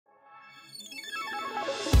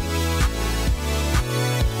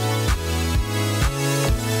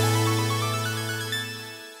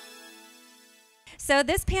So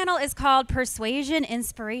this panel is called Persuasion,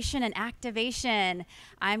 Inspiration, and Activation.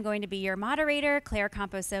 I'm going to be your moderator, Claire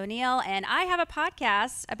Campos O'Neill, and I have a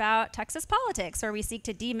podcast about Texas politics where we seek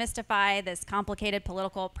to demystify this complicated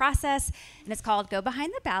political process, and it's called Go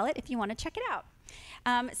Behind the Ballot if you want to check it out.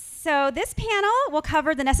 So this panel will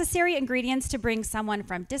cover the necessary ingredients to bring someone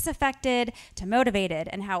from disaffected to motivated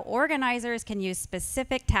and how organizers can use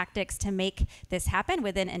specific tactics to make this happen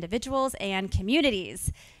within individuals and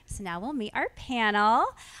communities. So now we'll meet our panel.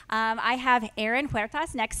 I have Aaron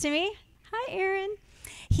Huertas next to me. Hi, Aaron.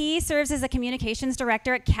 He serves as a communications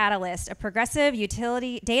director at Catalyst, a progressive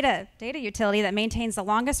data utility that maintains the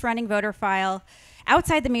longest running voter file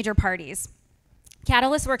outside the major parties.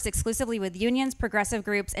 Catalyst works exclusively with unions, progressive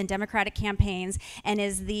groups, and Democratic campaigns, and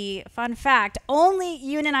is the, fun fact, only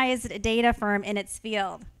unionized data firm in its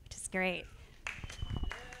field, which is great.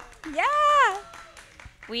 Yeah!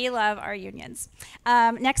 We love our unions.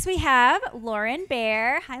 Next we have Lauren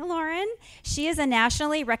Baer. Hi, Lauren. She is a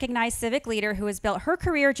nationally recognized civic leader who has built her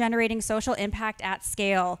career generating social impact at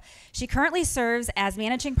scale. She currently serves as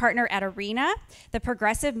managing partner at ARENA, the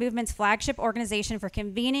progressive movement's flagship organization for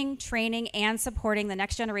convening, training, and supporting the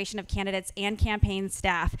next generation of candidates and campaign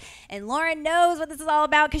staff. And Lauren knows what this is all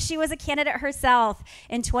about because she was a candidate herself.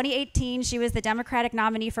 In 2018, she was the Democratic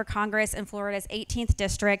nominee for Congress in Florida's 18th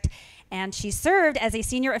district, and she served as a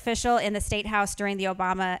senior official in the State House during the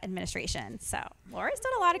Obama administration. So Laura's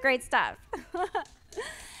done a lot of great stuff.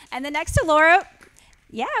 And then next to Laura,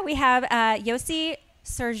 we have Yossi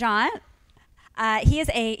Sergeant. He's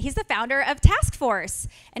the founder of Task Force,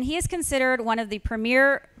 and he is considered one of the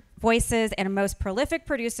premier voices and most prolific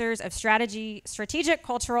producers of strategic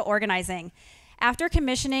cultural organizing. After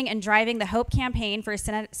commissioning and driving the Hope campaign for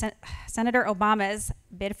Senator Obama's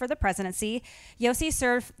bid for the presidency, Yossi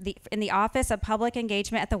served in the Office of Public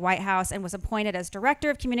Engagement at the White House and was appointed as Director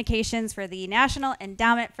of Communications for the National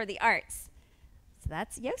Endowment for the Arts. So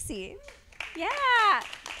that's Yossi. Yeah.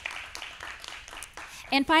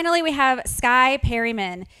 And finally, we have Skye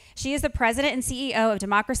Perryman. She is the president and CEO of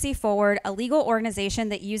Democracy Forward, a legal organization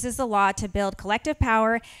that uses the law to build collective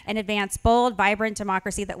power and advance bold, vibrant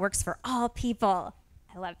democracy that works for all people.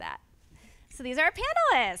 I love that. So these are our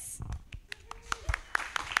panelists.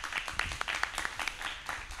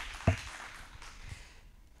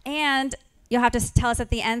 And you'll have to tell us at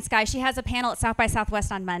the end, Skye, she has a panel at South by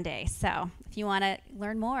Southwest on Monday. So if you want to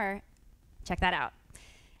learn more, check that out.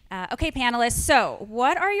 Okay, panelists, so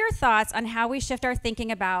what are your thoughts on how we shift our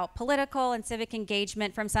thinking about political and civic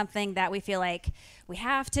engagement from something that we feel like we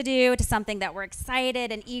have to do to something that we're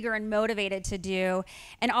excited and eager and motivated to do?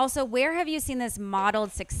 And also, where have you seen this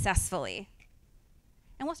modeled successfully?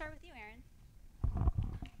 And we'll start with you, Aaron.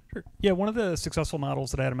 Sure. Yeah, one of the successful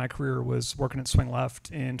models that I had in my career was working at Swing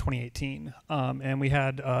Left in 2018. And we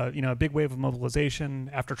had a big wave of mobilization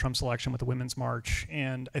after Trump's election with the Women's March.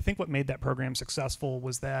 And I think what made that program successful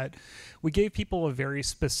was that we gave people a very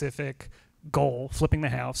specific goal, flipping the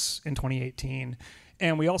House in 2018.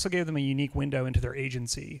 And we also gave them a unique window into their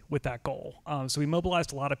agency with that goal. So we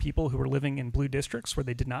mobilized a lot of people who were living in blue districts where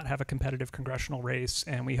they did not have a competitive congressional race,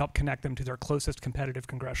 and we helped connect them to their closest competitive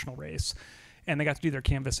congressional race. And they got to do their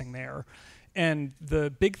canvassing there. And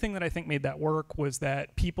the big thing that I think made that work was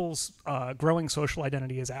that people's growing social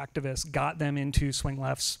identity as activists got them into Swing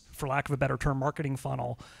Left's, for lack of a better term, marketing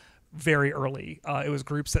funnel very early. It was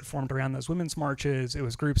groups that formed around those women's marches. It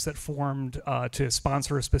was groups that formed to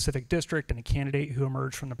sponsor a specific district and a candidate who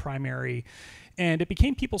emerged from the primary. And it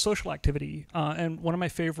became people's social activity. And one of my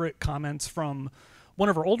favorite comments from one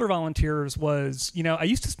of our older volunteers was, I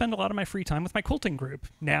used to spend a lot of my free time with my quilting group.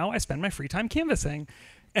 Now I spend my free time canvassing.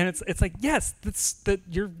 And it's like, yes,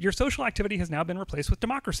 your social activity has now been replaced with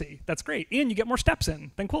democracy. That's great. And you get more steps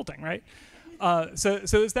in than quilting, right? So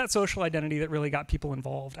it's that social identity that really got people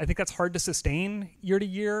involved. I think that's hard to sustain year to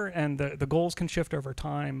year, and the goals can shift over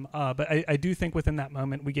time. But I do think within that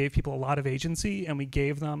moment, we gave people a lot of agency, and we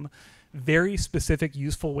gave them very specific,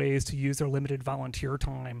 useful ways to use their limited volunteer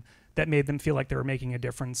time that made them feel like they were making a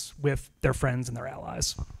difference with their friends and their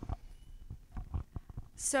allies.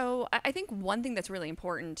 So I think one thing that's really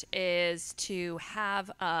important is to have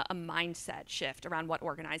a mindset shift around what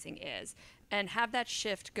organizing is, and have that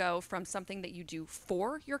shift go from something that you do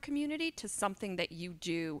for your community to something that you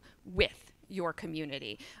do with your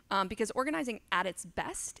community. Because organizing at its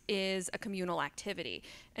best is a communal activity.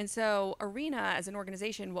 And so Arena, as an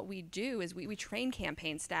organization, what we do is we train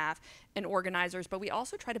campaign staff and organizers, but we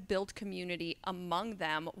also try to build community among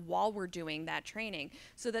them while we're doing that training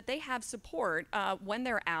so that they have support when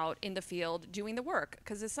they're out in the field doing the work.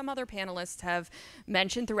 Because as some other panelists have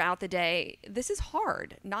mentioned throughout the day, this is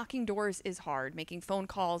hard. Knocking doors is hard. Making phone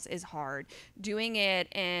calls is hard. Doing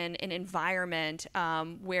it in an environment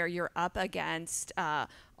where you're up against a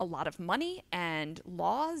lot of money and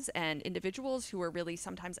laws and individuals who are really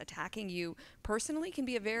sometimes attacking you personally can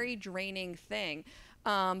be a very draining thing.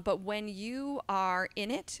 But when you are in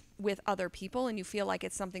it with other people and you feel like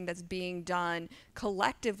it's something that's being done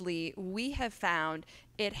collectively, we have found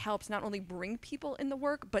it helps not only bring people in the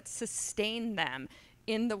work, but sustain them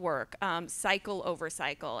in the work, cycle over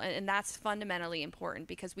cycle. And that's fundamentally important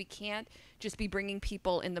because we can't just be bringing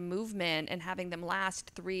people in the movement and having them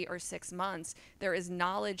last 3 or 6 months. There is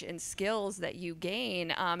knowledge and skills that you gain,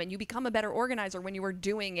 and you become a better organizer when you are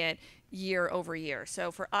doing it year over year.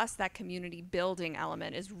 So for us, that community building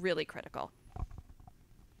element is really critical.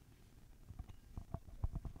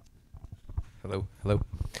 Hello.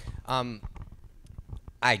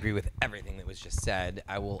 I agree with everything that was just said.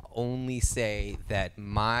 I will only say that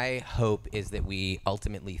my hope is that we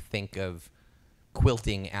ultimately think of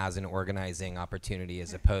quilting as an organizing opportunity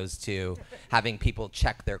as opposed to having people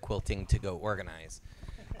check their quilting to go organize.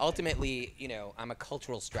 Ultimately, I'm a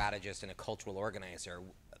cultural strategist and a cultural organizer.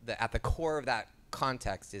 At the core of that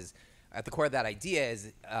idea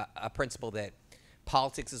is a principle that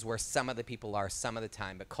politics is where some of the people are some of the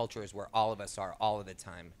time, but culture is where all of us are all of the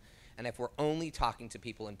time. And if we're only talking to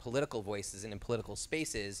people in political voices and in political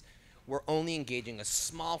spaces, we're only engaging a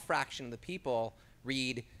small fraction of the people.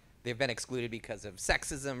 Read, they've been excluded because of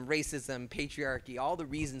sexism, racism, patriarchy, all the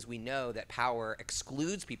reasons we know that power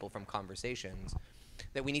excludes people from conversations,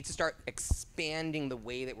 that we need to start expanding the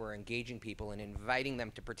way that we're engaging people and inviting them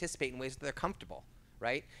to participate in ways that they're comfortable,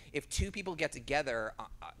 right? If 2 people get together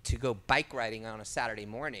to go bike riding on a Saturday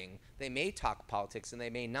morning, they may talk politics and they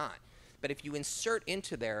may not. But if you insert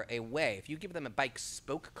into there a way, if you give them a bike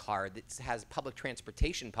spoke card that has public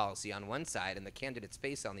transportation policy on one side and the candidate's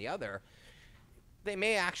face on the other, they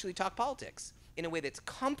may actually talk politics in a way that's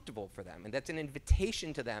comfortable for them. And that's an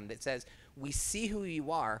invitation to them that says, we see who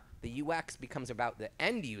you are. The UX becomes about the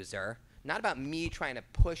end user, not about me trying to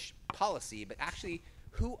push policy, but actually,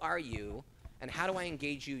 who are you and how do I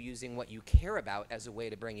engage you using what you care about as a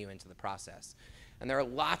way to bring you into the process? And there are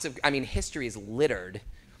lots of, history is littered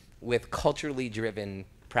with culturally driven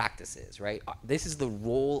practices, right? This is the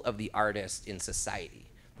role of the artist in society,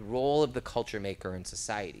 the role of the culture maker in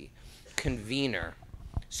society, convener,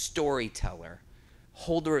 storyteller,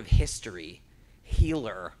 holder of history,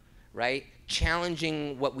 healer, right?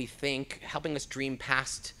 Challenging what we think, helping us dream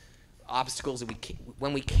past obstacles that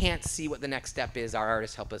when we can't see what the next step is, our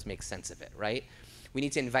artists help us make sense of it, right? We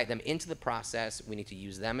need to invite them into the process. We need to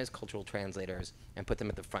use them as cultural translators and put them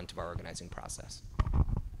at the front of our organizing process.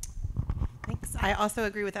 Thanks. I also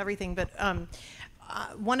agree with everything, but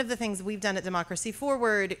one of the things we've done at Democracy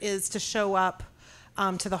Forward is to show up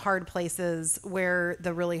to the hard places where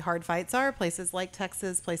the really hard fights are, places like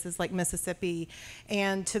Texas, places like Mississippi,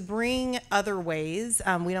 and to bring other ways.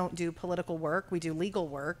 We don't do political work, we do legal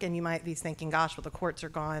work, and you might be thinking, gosh, well, the courts are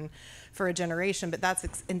gone for a generation, but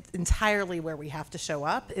that's entirely where we have to show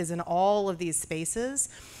up, is in all of these spaces.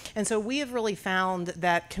 And so we have really found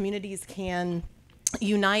that communities can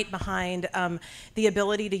unite behind the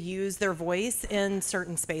ability to use their voice in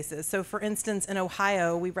certain spaces. So for instance, in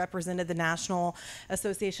Ohio, we represented the National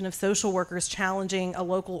Association of Social Workers challenging a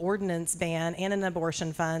local ordinance ban and an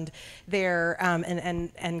abortion fund there,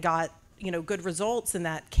 and got good results in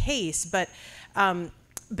that case. But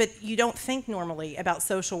you don't think normally about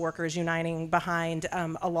social workers uniting behind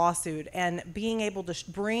a lawsuit and being able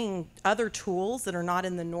to bring other tools that are not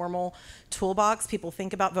in the normal toolbox. People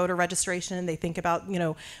think about voter registration, they think about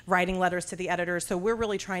writing letters to the editors. So we're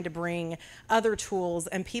really trying to bring other tools,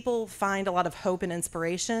 and people find a lot of hope and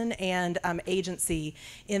inspiration and agency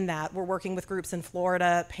in that. We're working with groups in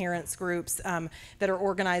Florida, parents groups that are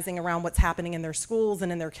organizing around what's happening in their schools and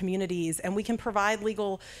in their communities, and we can provide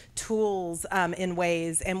legal tools in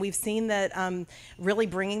ways. And we've seen that really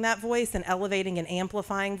bringing that voice and elevating and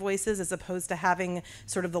amplifying voices as opposed to having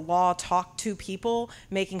sort of the law talk to people,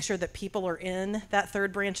 making sure that people are in that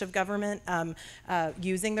third branch of government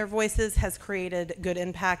using their voices has created good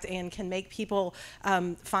impact and can make people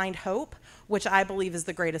find hope, which I believe is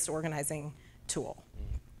the greatest organizing tool.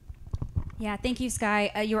 Yeah, thank you,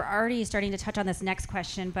 Skye. You're already starting to touch on this next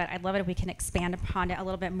question, but I'd love it if we can expand upon it a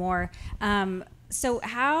little bit more. So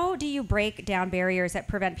how do you break down barriers that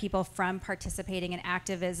prevent people from participating in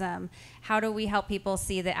activism? How do we help people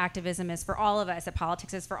see that activism is for all of us, that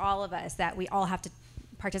politics is for all of us, that we all have to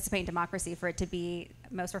participate in democracy for it to be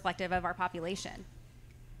most reflective of our population?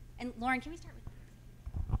 And Lauren, can we start with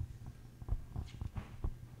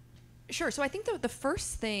Sure. So I think the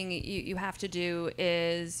first thing you have to do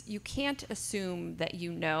is you can't assume that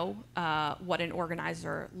you know what an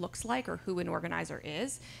organizer looks like or who an organizer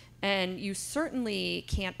is. And you certainly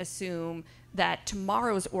can't assume that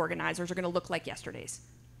tomorrow's organizers are going to look like yesterday's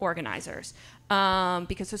organizers.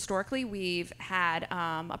 Because historically we've had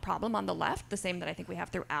a problem on the left, the same that I think we have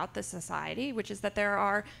throughout the society, which is that there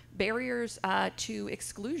are barriers to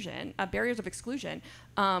exclusion, barriers of exclusion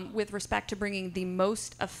with respect to bringing the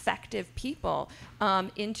most effective people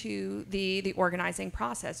into the organizing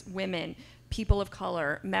process, women, people of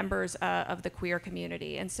color, members of the queer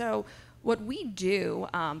community. And so what we do,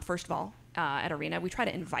 first of all, at Arena, we try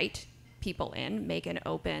to invite people in, make an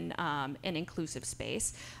open and inclusive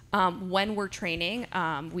space. When we're training,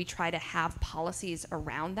 we try to have policies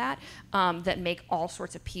around that that make all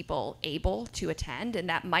sorts of people able to attend, and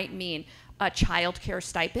that might mean a childcare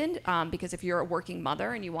stipend, because if you're a working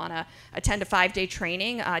mother and you want to attend a 5-day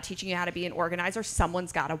training teaching you how to be an organizer,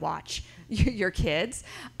 someone's got to watch your kids.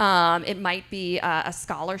 It might be a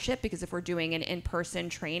scholarship, because if we're doing an in-person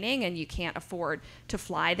training and you can't afford to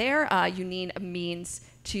fly there, you need a means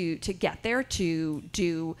to get there to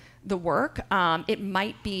do the work. It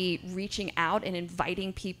might be reaching out and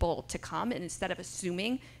inviting people to come, and instead of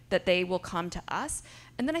assuming that they will come to us.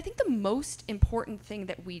 And then I think the most important thing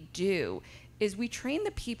that we do is we train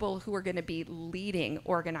the people who are going to be leading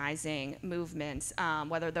organizing movements,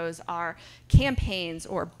 whether those are campaigns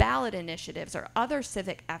or ballot initiatives or other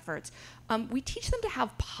civic efforts. We teach them to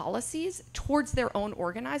have policies towards their own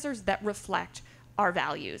organizers that reflect our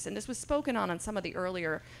values. And this was spoken on some of the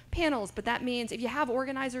earlier panels, but that means if you have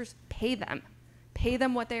organizers, pay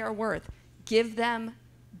them what they are worth, give them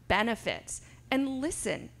benefits, and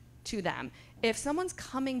listen to them. If someone's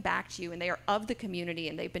coming back to you and they are of the community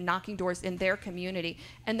and they've been knocking doors in their community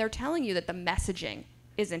and they're telling you that the messaging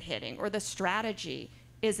isn't hitting or the strategy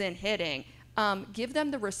isn't hitting, give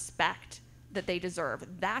them the respect that they deserve.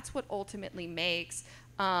 That's what ultimately makes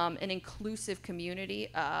an inclusive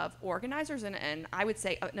community of organizers, and I would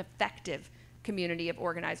say an effective community of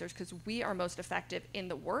organizers, because we are most effective in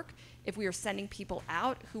the work if we are sending people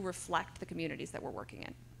out who reflect the communities that we're working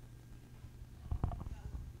in.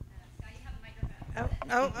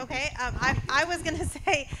 Oh, okay. I was going to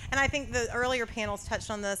say, and I think the earlier panels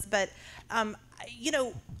touched on this, but,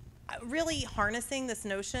 really harnessing this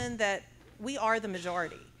notion that we are the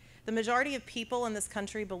majority. The majority of people in this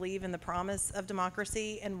country believe in the promise of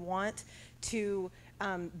democracy and want to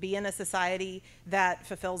be in a society that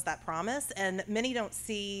fulfills that promise. And many don't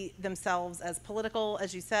see themselves as political,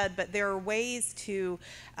 as you said, but there are ways to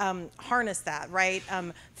harness that, right?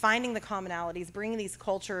 Finding the commonalities, bringing these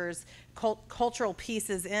cultural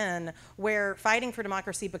pieces in where fighting for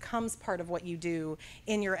democracy becomes part of what you do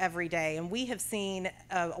in your everyday. And we have seen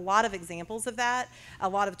a lot of examples of that, a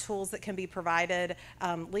lot of tools that can be provided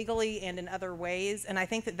legally and in other ways. And I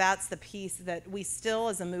think that that's the piece that we still,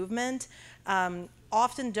 as a movement,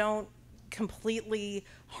 often don't completely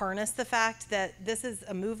harness the fact that this is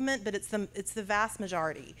a movement, but it's the vast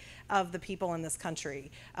majority of the people in this country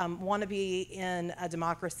want to be in a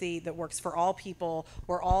democracy that works for all people,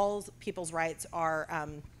 where all people's rights are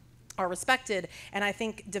respected. And I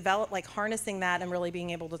think harnessing that and really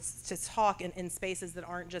being able to talk in spaces that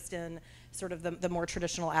aren't just in sort of the more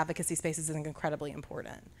traditional advocacy spaces is incredibly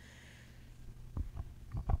important.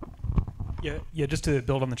 Yeah. Just to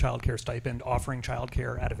build on the childcare stipend, offering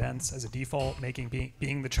childcare at events as a default,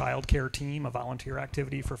 being the childcare team a volunteer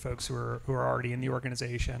activity for folks who are already in the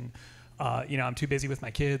organization. I'm too busy with my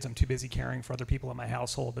kids. I'm too busy caring for other people in my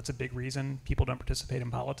household. That's a big reason people don't participate in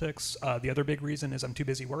politics. The other big reason is I'm too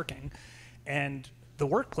busy working, and the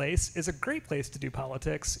workplace is a great place to do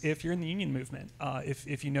politics if you're in the union movement.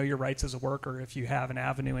 If you know your rights as a worker, if you have an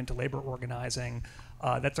avenue into labor organizing,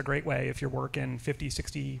 that's a great way. If you're working 50,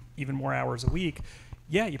 60, even more hours a week,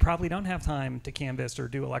 you probably don't have time to canvass or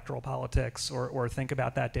do electoral politics or think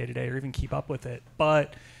about that day to day or even keep up with it.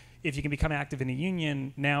 But if you can become active in a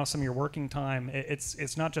union, now some of your working time,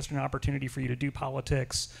 it's not just an opportunity for you to do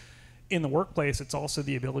politics in the workplace, it's also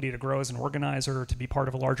the ability to grow as an organizer, to be part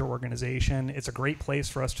of a larger organization. It's a great place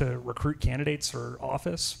for us to recruit candidates for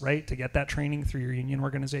office, right? To get that training through your union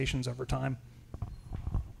organizations over time.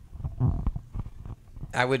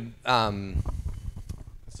 I would,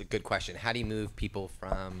 that's a good question. How do you move people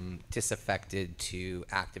from disaffected to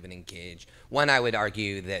active and engaged? One, I would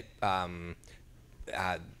argue that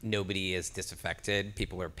nobody is disaffected.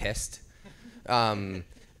 People are pissed.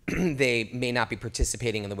 They may not be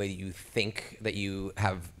participating in the way that you think that you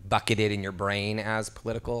have bucketed in your brain as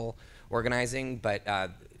political organizing, but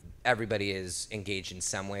everybody is engaged in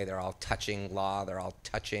some way. They're all touching law. They're all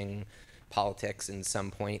touching politics in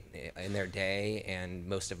some point in their day, and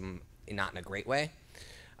most of them not in a great way.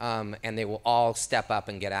 And they will all step up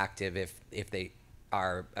and get active if they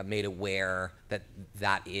are made aware that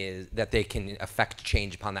they can affect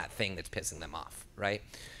change upon that thing that's pissing them off, right?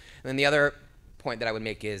 And then the other point that I would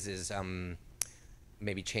make is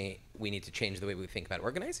maybe we need to change the way we think about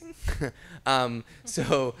organizing.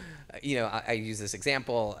 So, I use this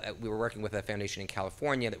example. We were working with a foundation in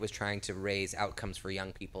California that was trying to raise outcomes for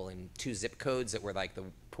young people in 2 zip codes that were like the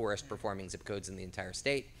poorest performing zip codes in the entire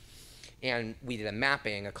state. And we did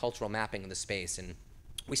a cultural mapping of the space. And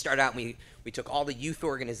we started out and we took all the youth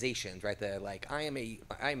organizations, right? I am a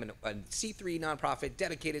C3 nonprofit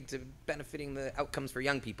dedicated to benefiting the outcomes for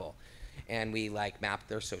young people. And we mapped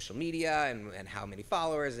their social media and how many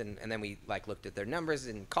followers, and then we looked at their numbers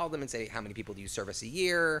and called them and say, how many people do you service a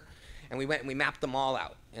year? And we went and we mapped them all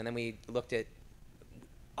out. And then we looked at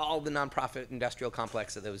all the nonprofit industrial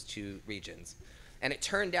complex of those 2 regions. And it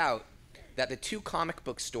turned out that the 2 comic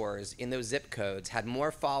book stores in those zip codes had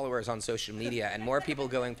more followers on social media and more people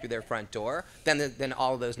going through their front door than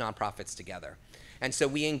all of those nonprofits together. And so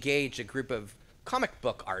we engaged a group of comic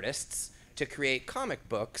book artists to create comic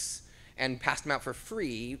books and passed them out for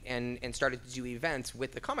free and started to do events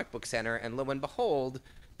with the Comic Book Center. And lo and behold,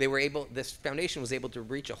 this foundation was able to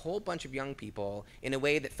reach a whole bunch of young people in a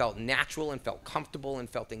way that felt natural and felt comfortable and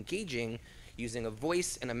felt engaging, using a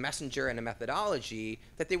voice and a messenger and a methodology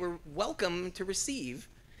that they were welcome to receive.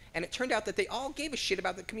 And it turned out that they all gave a shit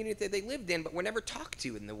about the community that they lived in, but were never talked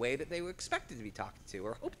to in the way that they were expected to be talked to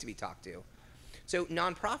or hoped to be talked to. So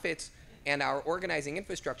nonprofits and our organizing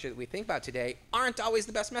infrastructure that we think about today aren't always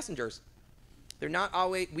the best messengers. They're not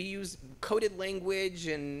always, we use coded language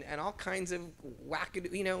and all kinds of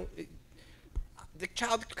wackadoo, the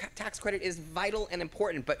child tax credit is vital and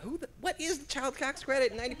important, but what is the child tax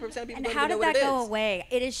credit? 90% of people don't even know what it is. And how did that go away?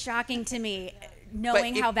 It is shocking to me,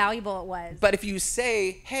 knowing how valuable it was. But if you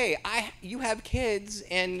say, hey, you have kids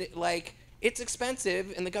and it's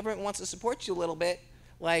expensive and the government wants to support you a little bit,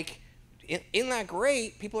 isn't that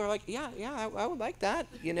great? People are like, yeah, I would like that,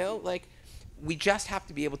 we just have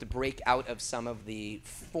to be able to break out of some of the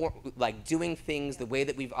doing things the way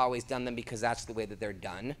that we've always done them because that's the way that they're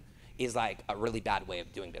done is a really bad way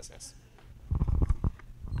of doing business.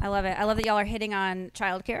 I love it. I love that y'all are hitting on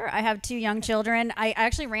childcare. I have 2 young children. I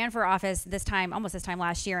actually ran for office almost this time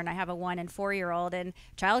last year, and I have a 1 and 4-year-old. And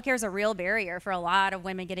childcare is a real barrier for a lot of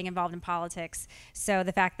women getting involved in politics. So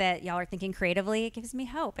the fact that y'all are thinking creatively, it gives me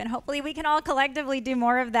hope. And hopefully we can all collectively do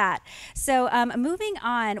more of that. So moving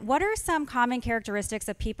on, what are some common characteristics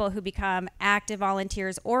of people who become active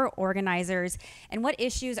volunteers or organizers? And what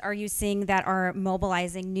issues are you seeing that are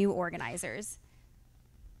mobilizing new organizers?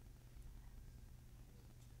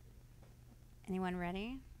 Anyone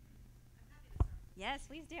ready? Yes,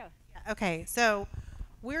 please do. Okay, so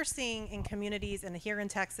we're seeing in communities, and here in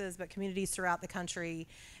Texas, but communities throughout the country,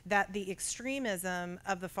 that the extremism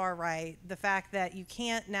of the far right, the fact that you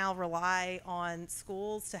can't now rely on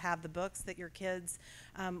schools to have the books that your kids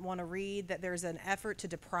want to read, that there's an effort to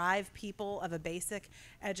deprive people of a basic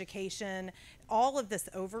education, all of this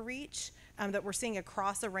overreach that we're seeing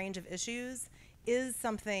across a range of issues is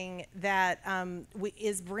something that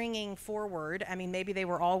is bringing forward. I mean, maybe they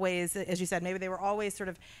were always, as you said, maybe they were always sort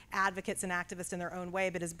of advocates and activists in their own way,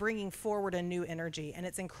 but is bringing forward a new energy, and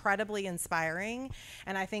it's incredibly inspiring.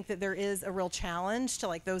 And I think that there is a real challenge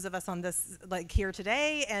to those of us on this, here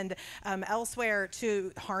today and elsewhere,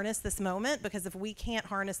 to harness this moment, because if we can't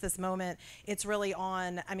harness this moment, it's really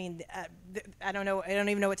on. I mean, I don't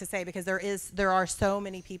even know what to say, because there are so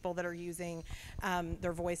many people that are using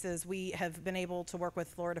their voices. We have been able to work with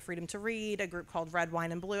Florida Freedom to Read, a group called Red,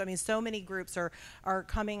 Wine, and Blue. I mean, so many groups are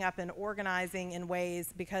coming up and organizing in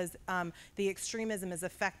ways because the extremism is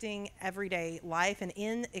affecting everyday life, and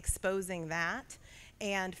in exposing that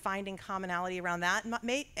and finding commonality around that,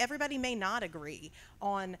 everybody may not agree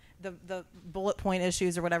on the bullet point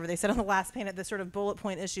issues or whatever they said on the last panel, the sort of bullet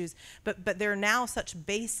point issues, but they're now such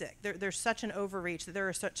basic, there's such an overreach that there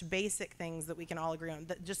are such basic things that we can all agree on,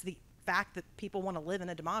 that just the fact that people want to live in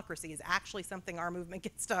a democracy is actually something our movement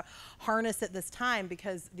gets to harness at this time,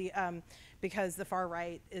 because the far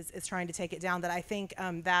right is trying to take it down. That I think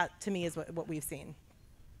that to me is what we've seen.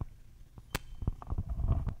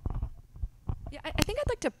 Yeah, I think I'd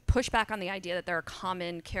like to push back on the idea that there are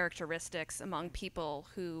common characteristics among people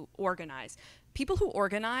who organize. people who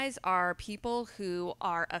organize are people who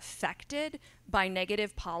are affected by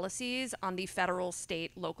negative policies on the federal,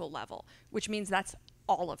 state, local level, which means that's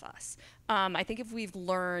all of us. I think if we've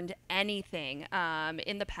learned anything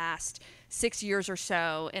in the past 6 years or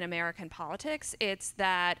so in American politics, it's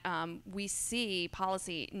that we see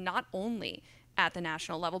policy not only at the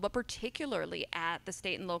national level, but particularly at the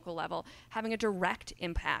state and local level, having a direct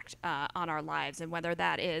impact on our lives. And whether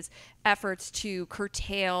that is efforts to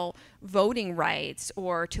curtail voting rights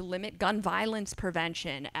or to limit gun violence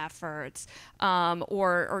prevention efforts,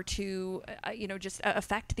 or to, just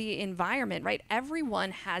affect the environment, right?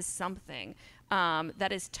 Everyone has something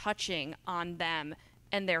that is touching on them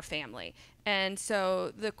and their family. And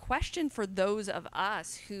so the question for those of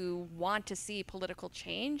us who want to see political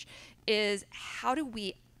change is, how do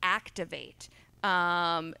we activate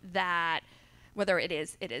that, whether it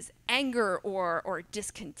is anger or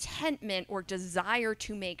discontentment or desire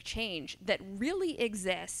to make change that really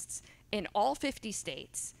exists in all 50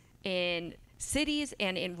 states, in cities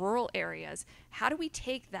and in rural areas. How do we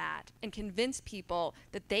take that and convince people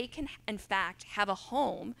that they can, in fact, have a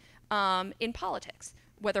home in politics?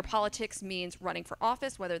 Whether politics means running for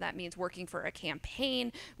office, whether that means working for a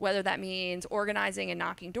campaign, whether that means organizing and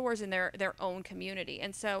knocking doors in their own community.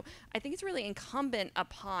 And so I think it's really incumbent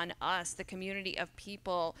upon us, the community of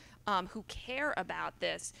people who care about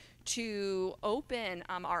this, to open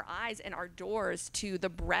our eyes and our doors to the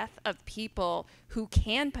breadth of people who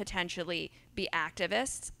can potentially be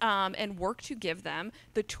activists, and work to give them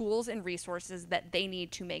the tools and resources that they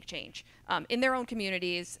need to make change in their own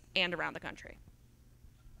communities and around the country.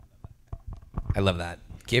 I love that.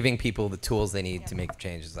 Giving people the tools they need to make the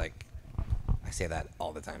change is like, I say that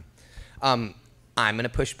all the time. I'm going to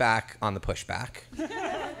push back on the pushback.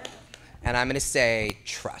 And I'm going to say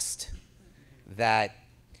trust. That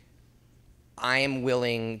I am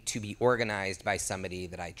willing to be organized by somebody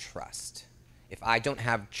that I trust. If I don't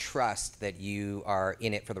have trust that you are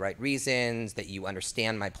in it for the right reasons, that you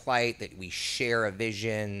understand my plight, that we share a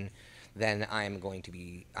vision, then I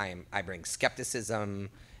bring skepticism,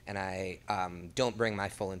 and I don't bring my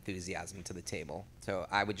full enthusiasm to the table. So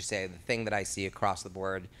I would just say the thing that I see across the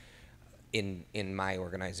board in my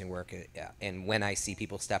organizing work, and when I see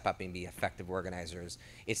people step up and be effective organizers,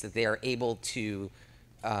 it's that they are able to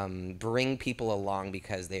bring people along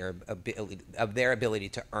because of their ability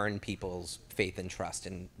to earn people's faith and trust,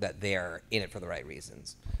 and that they're in it for the right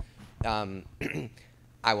reasons.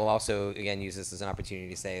 I will also, again, use this as an opportunity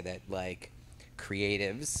to say that, like,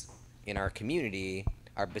 creatives in our community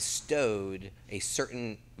are bestowed a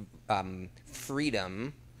certain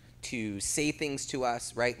freedom to say things to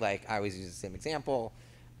us, right? Like, I always use the same example.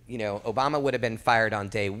 You know, Obama would have been fired on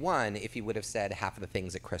day one if he would have said half of the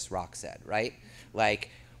things that Chris Rock said, right?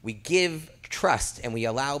 Like, we give trust and we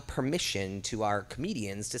allow permission to our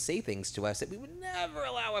comedians to say things to us that we would never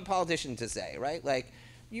allow a politician to say, right? Like,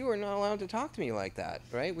 you are not allowed to talk to me like that,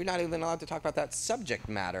 right? We're not even allowed to talk about that subject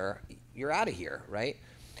matter. You're out of here, right?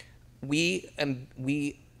 We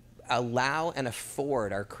allow and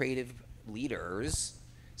afford our creative leaders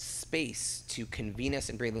space to convene us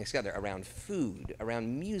and bring us together around food,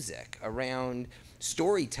 around music, around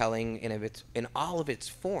storytelling in all of its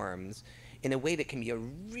forms, in a way that can be a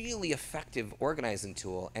really effective organizing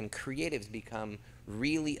tool, and creatives become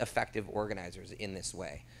really effective organizers in this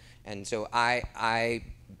way. And so I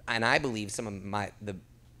believe some of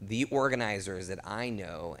the organizers that I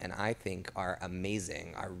know and I think are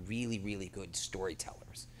amazing are really, really good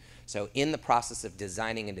storytellers. So in the process of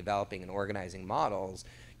designing and developing and organizing models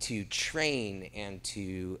to train and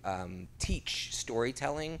to teach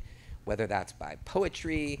storytelling, whether that's by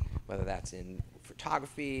poetry, whether that's in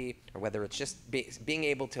photography, or whether it's just being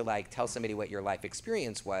able to, like, tell somebody what your life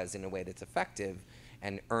experience was in a way that's effective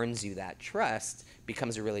and earns you that trust,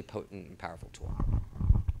 becomes a really potent and powerful tool.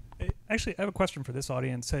 Actually, I have a question for this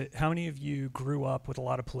audience. How many of you grew up with a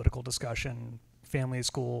lot of political discussion, family,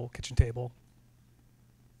 school, kitchen table?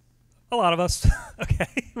 A lot of us.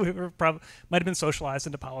 Okay, we were might have been socialized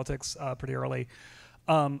into politics pretty early.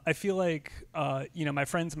 I feel like my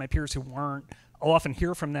friends and my peers who weren't, I'll often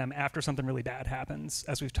hear from them after something really bad happens,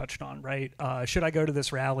 as we've touched on, right? Should I go to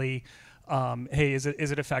this rally? Hey, is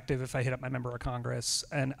it effective if I hit up my member of Congress?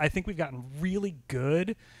 And I think we've gotten really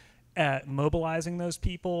good at mobilizing those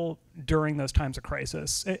people during those times of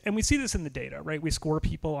crisis. And we see this in the data, right? We score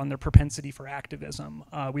people on their propensity for activism.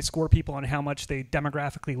 We score people on how much they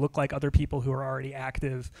demographically look like other people who are already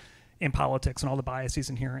active in politics and all the biases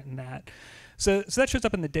inherent in that. So that shows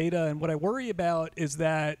up in the data. And what I worry about is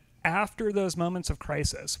that after those moments of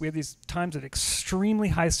crisis, we have these times of extremely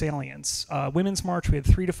high salience. Women's March, we had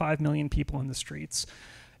 3 to 5 million people in the streets.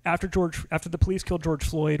 After the police killed George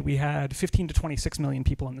Floyd, we had 15 to 26 million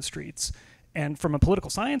people in the streets. And from a political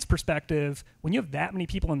science perspective, when you have that many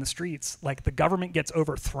people in the streets, like, the government gets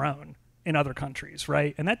overthrown in other countries,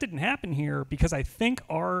 right? And that didn't happen here because I think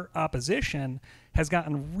our opposition has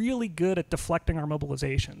gotten really good at deflecting our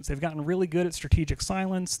mobilizations. They've gotten really good at strategic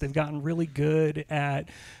silence. They've gotten really good at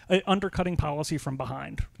undercutting policy from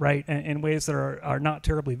behind, right? In ways that are not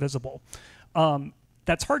terribly visible.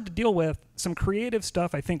 That's hard to deal with. Some creative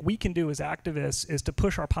stuff I think we can do as activists is to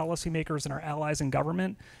push our policymakers and our allies in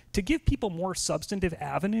government to give people more substantive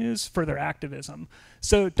avenues for their activism.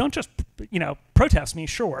 So don't just, protest me.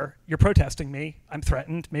 Sure, you're protesting me. I'm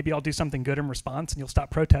threatened. Maybe I'll do something good in response and you'll stop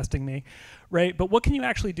protesting me, right? But what can you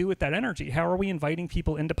actually do with that energy? How are we inviting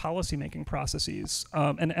people into policymaking processes?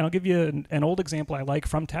 And I'll give you an old example I like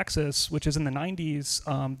from Texas, which is in the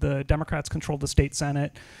 90s. The Democrats controlled the state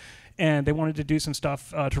Senate. And they wanted to do some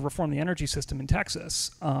stuff to reform the energy system in Texas.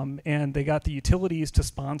 And they got the utilities to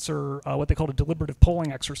sponsor what they called a deliberative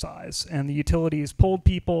polling exercise. And the utilities polled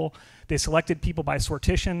people. They selected people by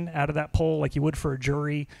sortition out of that poll, like you would for a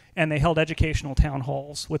jury. And they held educational town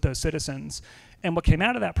halls with those citizens. And what came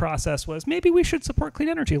out of that process was, maybe we should support clean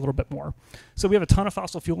energy a little bit more. So we have a ton of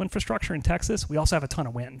fossil fuel infrastructure in Texas. We also have a ton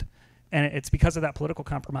of wind. And it's because of that political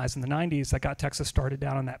compromise in the 90s that got Texas started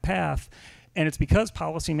down on that path. And it's because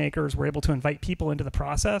policymakers were able to invite people into the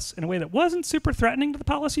process in a way that wasn't super threatening to the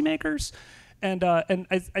policymakers. And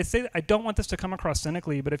I say that I don't want this to come across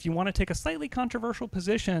cynically, but if you want to take a slightly controversial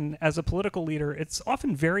position as a political leader, it's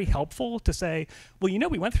often very helpful to say, well,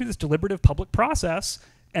 we went through this deliberative public process,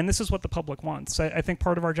 and this is what the public wants. I think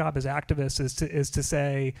part of our job as activists is to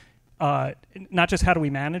say, not just how do we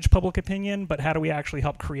manage public opinion, but how do we actually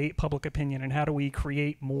help create public opinion, and how do we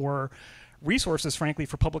create more resources, frankly,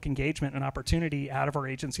 for public engagement and opportunity out of our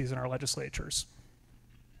agencies and our legislatures.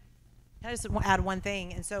 I just want to add one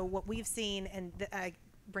thing. And so what we've seen, and I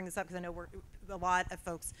bring this up because I know a lot of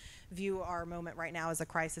folks view our moment right now as a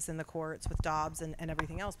crisis in the courts with Dobbs and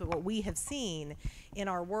everything else. But what we have seen in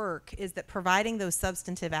our work is that providing those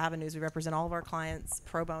substantive avenues, we represent all of our clients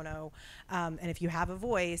pro bono. And if you have a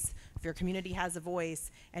voice, if your community has a voice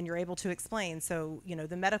and you're able to explain, so,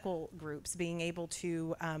 the medical groups being able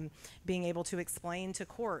to explain to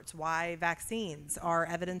courts why vaccines are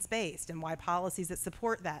evidence-based and why policies that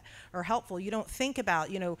support that are helpful. You don't think about,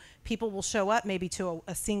 people will show up maybe to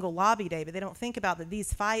a single lobby day, but they don't think about that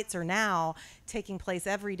these fights are now taking place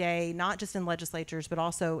every day, not just in legislatures, but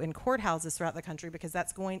also in courthouses throughout the country, because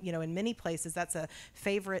that's going, in many places, that's a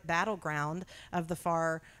favorite battleground of the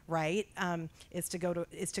far right, is to go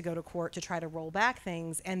to court to try to roll back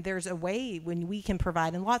things. And there's a way when we can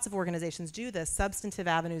provide, and lots of organizations do this, substantive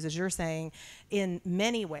avenues, as you're saying, in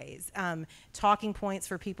many ways, talking points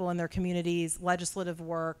for people in their communities, legislative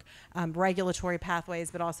work, regulatory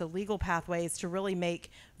pathways, but also legal pathways to really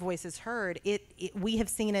make voices heard. We've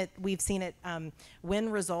seen it win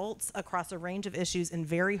results across a range of issues in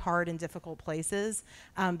very hard and difficult places,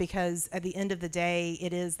 because at the end of the day,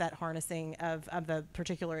 it is that harnessing of the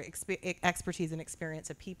particular expertise and experience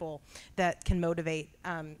of people that can motivate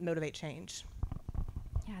change.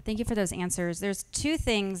 Yeah, thank you for those answers. There's two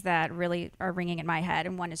things that really are ringing in my head,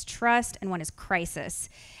 and one is trust and one is crisis.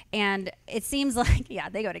 And it seems like, yeah,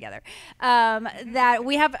 they go together, that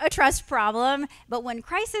we have a trust problem, but when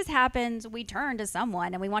crisis happens, we turn to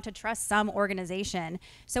someone and we want to trust some organization.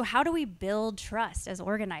 So how do we build trust as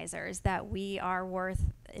organizers that we are worth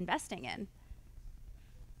investing in?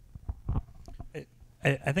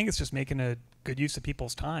 I think it's just making a good use of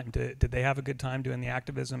people's time. Did they have a good time doing the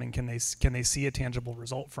activism, and can they see a tangible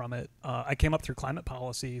result from it? I came up through climate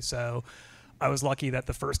policy, so I was lucky that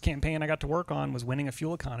the first campaign I got to work on was winning a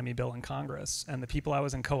fuel economy bill in Congress, and the people I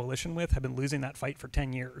was in coalition with have been losing that fight for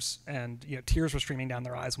 10 years, and tears were streaming down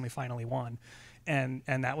their eyes when we finally won. And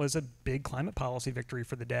that was a big climate policy victory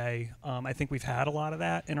for the day. I think we've had a lot of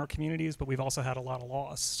that in our communities, but we've also had a lot of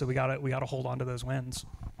loss. So we got to hold on to those wins.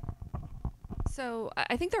 So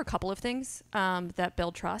I think there are a couple of things that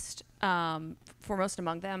build trust. Foremost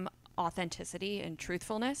among them, authenticity and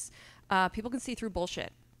truthfulness. People can see through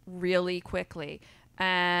bullshit really quickly.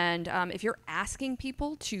 And if you're asking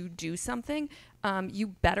people to do something, you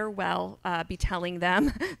better well be telling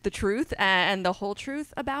them the truth and the whole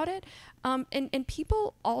truth about it. And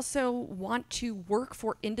people also want to work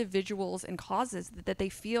for individuals and causes that they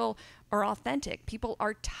feel are authentic. People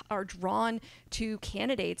are drawn to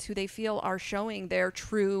candidates who they feel are showing their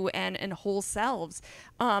true and whole selves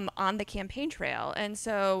on the campaign trail. And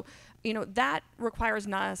so, that requires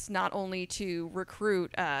us not only to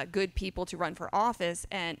recruit good people to run for office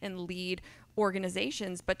and lead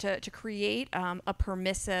organizations, but to create a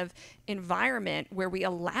permissive environment where we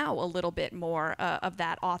allow a little bit more of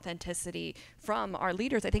that authenticity from our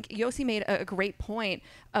leaders. I think Yossi made a great point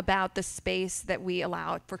about the space that we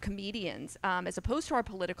allow for comedians as opposed to our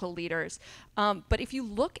political leaders. But if you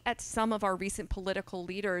look at some of our recent political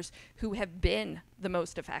leaders who have been the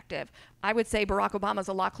most effective, I would say Barack Obama's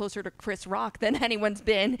a lot closer to Chris Rock than anyone's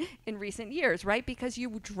been in recent years, right? Because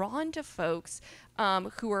you're drawn to folks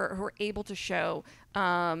who are able to show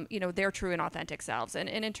their true and authentic selves. And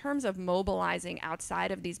in terms of mobilizing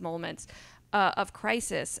outside of these moments of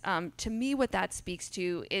crisis, to me what that speaks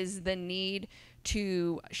to is the need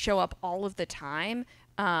to show up all of the time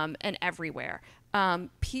and everywhere.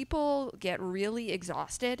 People get really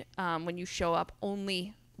exhausted when you show up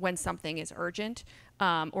only when something is urgent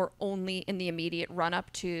or only in the immediate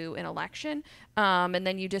run-up to an election, and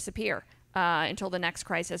then you disappear until the next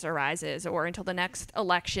crisis arises or until the next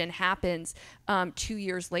election happens 2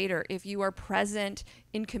 years later. If you are present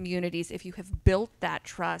in communities, if you have built that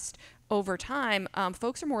trust over time,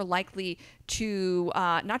 folks are more likely to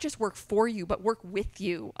not just work for you, but work with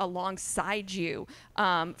you, alongside you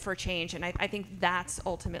for change. And I think that's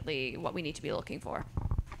ultimately what we need to be looking for.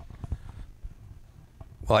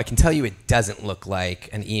 Well, I can tell you it doesn't look like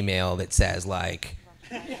an email that says, like,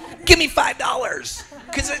 give me $5,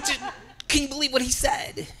 because can you believe what he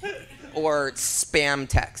said? Or spam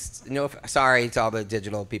texts. No, sorry to all the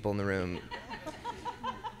digital people in the room.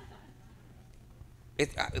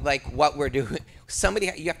 Like what we're doing,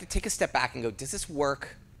 you have to take a step back and go, does this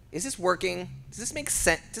work? Is this working? Does this make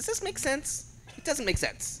sense? Does this make sense? It doesn't make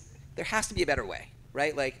sense. There has to be a better way,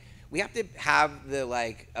 right? Like, we have to have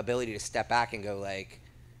the ability to step back and go, like,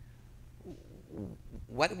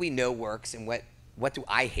 what do we know works and what do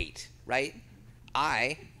I hate, right?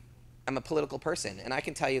 I am a political person, and I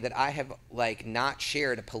can tell you that I have not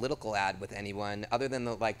shared a political ad with anyone other than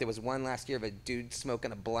there was one last year of a dude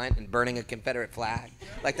smoking a blunt and burning a Confederate flag.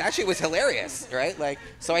 That shit was hilarious, right?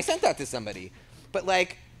 So I sent that to somebody. But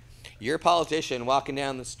you're a politician walking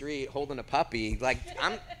down the street holding a puppy, I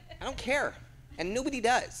don't care. And nobody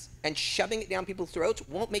does. And shoving it down people's throats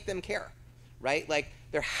won't make them care, right?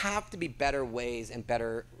 There have to be better ways and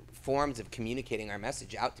better forms of communicating our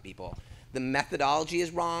message out to people. The methodology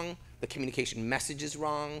is wrong, the communication message is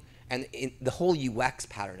wrong, and the whole UX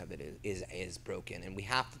pattern of it is broken. And we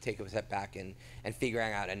have to take a step back and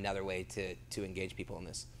figuring out another way to engage people in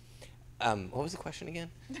this. What was the question again?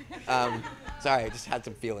 Sorry, I just had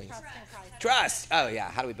some feelings. Trust. Oh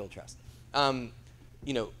yeah, how do we build trust?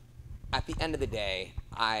 At the end of the day,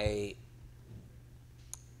 I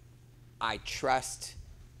trust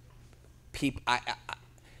people.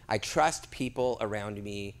 I trust people around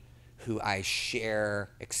me who I share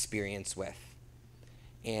experience with,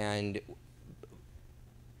 and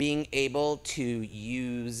being able to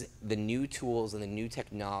use the new tools and the new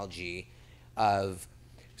technology of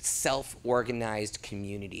self-organized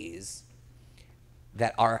communities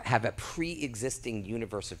that have a pre-existing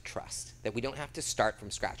universe of trust, that we don't have to start from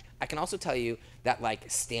scratch. I can also tell you that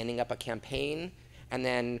standing up a campaign and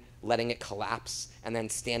then letting it collapse, and then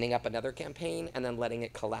standing up another campaign and then letting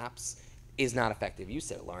it collapse is not effective. You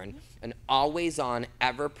said it, Lauren. An always-on,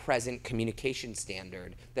 ever-present communication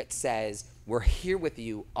standard that says we're here with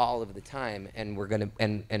you all of the time, and we're gonna,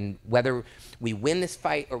 and whether we win this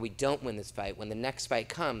fight or we don't win this fight, when the next fight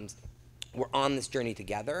comes, we're on this journey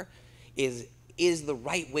together, is the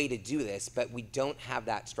right way to do this. But we don't have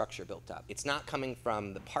that structure built up. It's not coming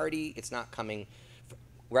from the party. It's not coming from,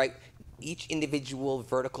 right? Each individual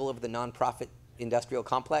vertical of the nonprofit industrial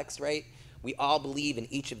complex, right? We all believe in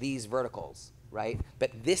each of these verticals, right?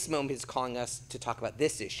 But this moment is calling us to talk about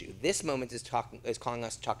this issue. This moment is calling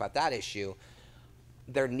us to talk about that issue.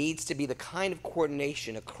 There needs to be the kind of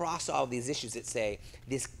coordination across all of these issues that say,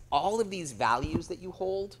 all of these values that you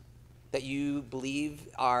hold, that you believe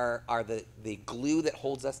are the glue that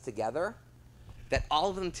holds us together, that all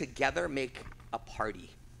of them together make a party.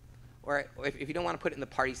 Or if you don't want to put it in the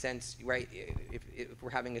party sense, right? If we're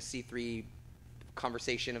having a C3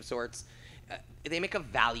 conversation of sorts, they make a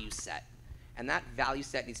value set, and that value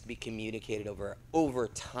set needs to be communicated over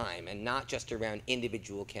time, and not just around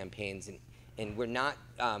individual campaigns. And we're not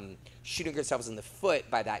shooting ourselves in the foot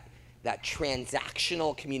by that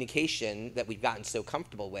transactional communication that we've gotten so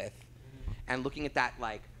comfortable with, and looking at that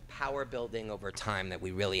power building over time that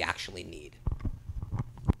we really actually need.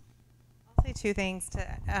 I'll say two things to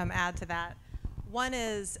add to that. One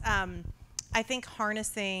is I think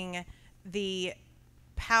harnessing the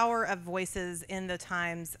power of voices in the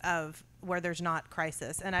times of where there's not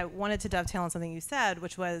crisis. And I wanted to dovetail on something you said,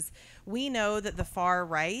 which was, we know that the far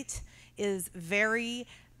right is very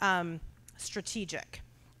strategic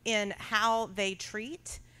in how they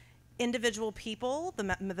treat individual people,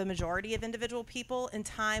 the majority of individual people, in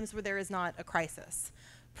times where there is not a crisis.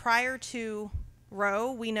 Prior to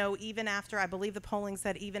Roe, we know even after, I believe the polling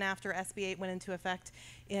said even after SB 8 went into effect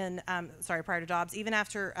in, prior to Dobbs, even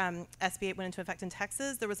after SB 8 went into effect in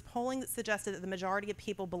Texas, there was polling that suggested that the majority of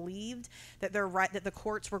people believed that that the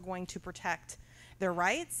courts were going to protect their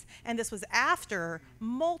rights. And this was after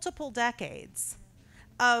multiple decades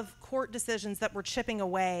of court decisions that were chipping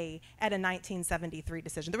away at a 1973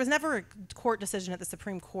 decision. There was never a court decision at the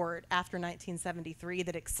Supreme Court after 1973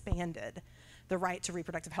 that expanded the right to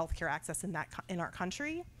reproductive health care access in our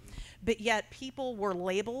country, but yet people were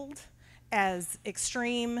labeled as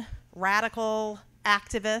extreme, radical,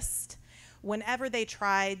 activist whenever they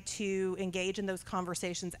tried to engage in those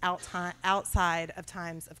conversations outside of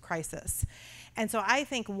times of crisis. And so I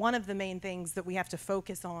think one of the main things that we have to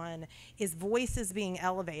focus on is voices being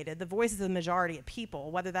elevated, the voices of the majority of people,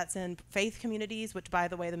 whether that's in faith communities, which, by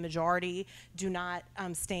the way, the majority do not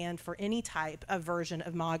stand for any type of version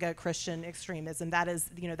of MAGA Christian extremism. That is,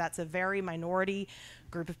 that's a very minority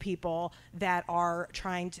group of people that are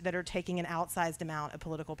taking an outsized amount of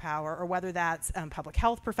political power, or whether that's public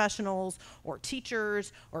health professionals or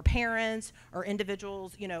teachers or parents or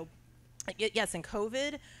individuals, yes, in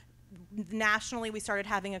COVID, nationally, we started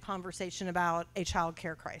having a conversation about a child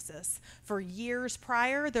care crisis. For years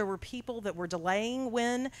prior, there were people that were delaying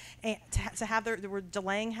they were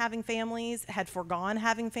delaying having families, had foregone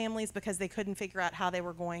having families because they couldn't figure out how they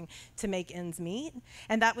were going to make ends meet.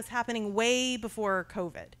 And that was happening way before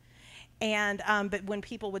COVID. And but when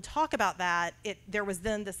people would talk about that, there was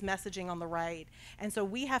then this messaging on the right. And so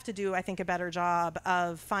we have to do, I think, a better job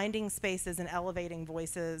of finding spaces and elevating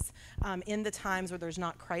voices in the times where there's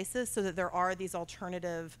not crisis, so that there are these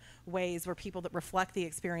alternative ways where people that reflect the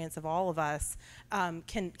experience of all of us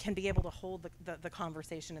can be able to hold the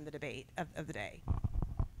conversation and the debate of the day.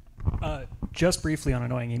 Just briefly on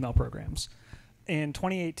annoying email programs. In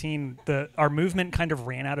 2018, our movement kind of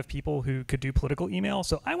ran out of people who could do political email.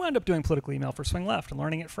 So I wound up doing political email for Swing Left and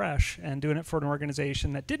learning it fresh and doing it for an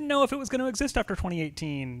organization that didn't know if it was going to exist after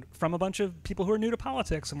 2018 from a bunch of people who are new to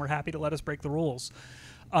politics and were happy to let us break the rules.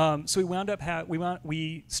 So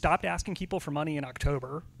we stopped asking people for money in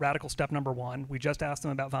October, radical step number 1. We just asked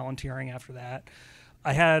them about volunteering after that.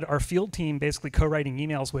 I had our field team basically co-writing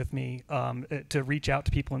emails with me to reach out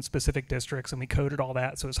to people in specific districts, and we coded all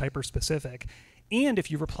that so it was hyper-specific. And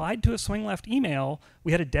if you replied to a Swing Left email,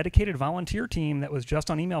 we had a dedicated volunteer team that was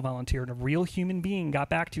just on email volunteer, and a real human being got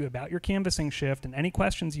back to you about your canvassing shift and any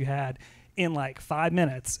questions you had in like 5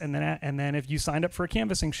 minutes. And then if you signed up for a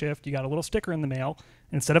canvassing shift, you got a little sticker in the mail.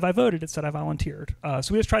 Instead of I voted, it said I volunteered.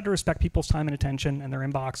 So we just tried to respect people's time and attention and their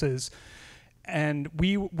inboxes. And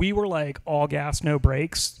we were like all gas, no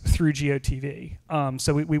brakes through GOTV.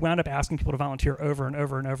 So we wound up asking people to volunteer over and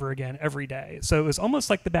over and over again every day. So it was almost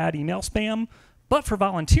like the bad email spam, but for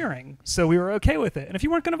volunteering. So we were okay with it. And if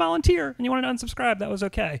you weren't going to volunteer and you wanted to unsubscribe, that was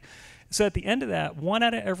okay. So at the end of that, 1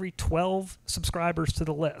 out of every 12 subscribers to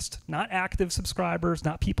the list, not active subscribers,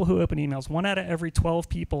 not people who open emails, 1 out of every 12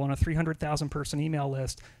 people on a 300,000 person email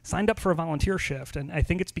list signed up for a volunteer shift. And I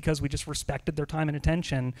think it's because we just respected their time and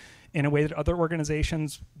attention in a way that other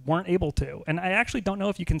organizations weren't able to. And I actually don't know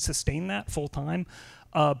if you can sustain that full time,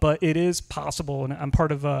 but it is possible. And I'm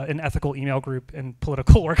part of an ethical email group in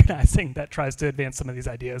political organizing that tries to advance some of these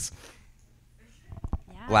ideas.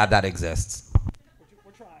 Yeah. Glad that exists.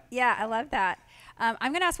 Yeah, I love that.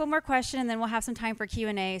 I'm going to ask one more question, and then we'll have some time for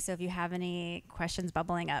Q&A. So if you have any questions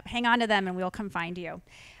bubbling up, hang on to them, and we'll come find you.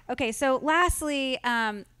 Okay, so lastly,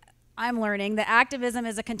 I'm learning that activism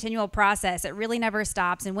is a continual process. It really never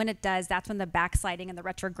stops, and when it does, that's when the backsliding and the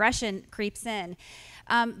retrogression creeps in.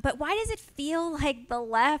 But why does it feel like the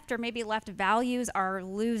left, or maybe left values, are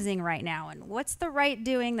losing right now? And what's the right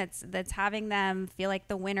doing that's having them feel like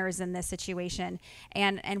the winners in this situation?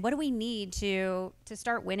 And what do we need to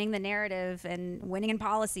start winning the narrative and winning in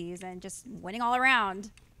policies and just winning all around?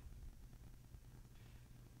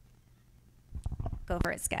 Go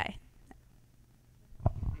for it, Skye.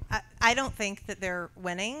 I don't think that they're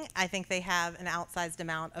winning. I think they have an outsized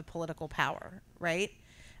amount of political power, right?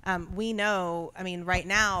 We know, right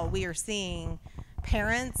now we are seeing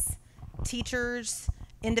parents, teachers,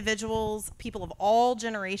 individuals, people of all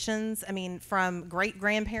generations, from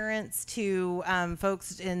great-grandparents to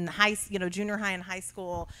folks in junior high and high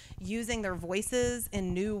school, using their voices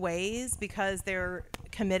in new ways because they're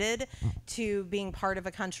committed to being part of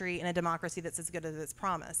a country and a democracy that's as good as its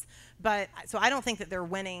promise. So I don't think that they're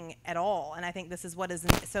winning at all, and I think this is what is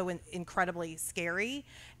so incredibly scary.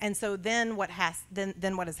 And so then what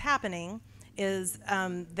is happening is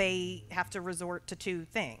they have to resort to two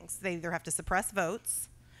things. They either have to suppress votes,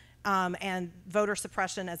 and voter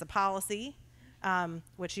suppression as a policy,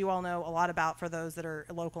 which you all know a lot about for those that are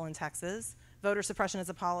local in Texas. Voter suppression as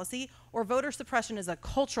a policy, or voter suppression as a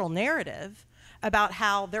cultural narrative about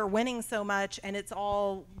how they're winning so much and it's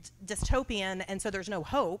all dystopian and so there's no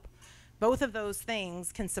hope. Both of those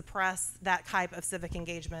things can suppress that type of civic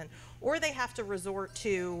engagement. Or they have to resort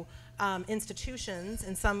to institutions,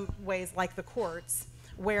 in some ways like the courts,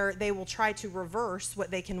 where they will try to reverse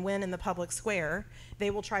what they can win in the public square.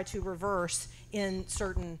 They will try to reverse in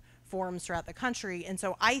certain forums throughout the country. And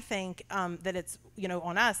so I think that it's,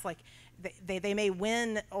 on us, like, they may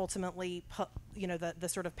win ultimately, the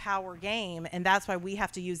sort of power game, and that's why we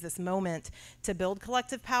have to use this moment to build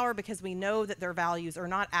collective power, because we know that their values are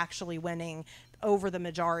not actually winning over the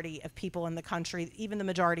majority of people in the country, even the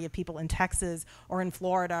majority of people in Texas or in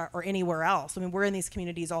Florida or anywhere else. I mean, we're in these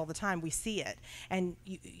communities all the time. We see it, and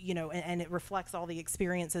and it reflects all the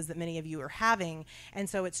experiences that many of you are having. And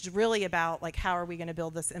so it's really about, like, how are we going to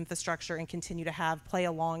build this infrastructure and continue to play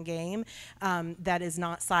a long game that is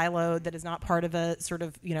not siloed, that is not part of a sort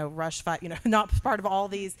of rush fight, not part of all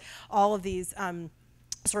of these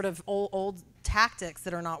sort of old tactics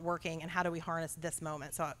that are not working, and how do we harness this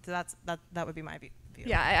moment? So that would be my view.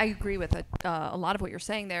 Yeah, I agree with a lot of what you're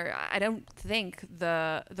saying there. I don't think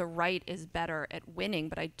the right is better at winning,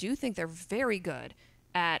 but I do think they're very good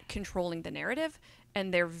at controlling the narrative,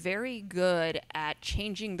 and they're very good at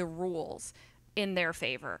changing the rules in their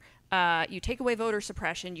favor. You take away voter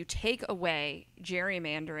suppression, you take away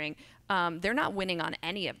gerrymandering. They're not winning on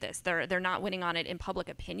any of this. They're not winning on it in public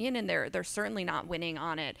opinion, and they're certainly not winning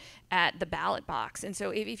on it at the ballot box. And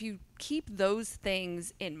so if you keep those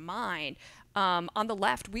things in mind, on the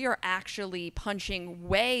left, we are actually punching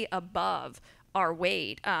way above our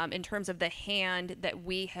weight in terms of the hand that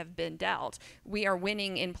we have been dealt. We are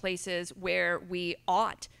winning in places where we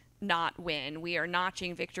ought not win. We are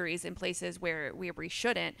notching victories in places where we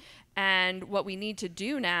shouldn't. And what we need to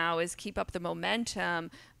do now is keep up the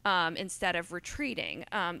momentum instead of retreating.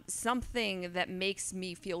 Something that makes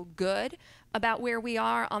me feel good about where we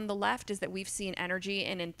are on the left is that we've seen energy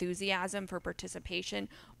and enthusiasm for participation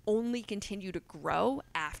only continue to grow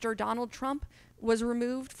after Donald Trump was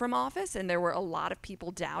removed from office, and there were a lot of people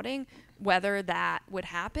doubting whether that would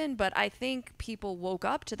happen. But I think people woke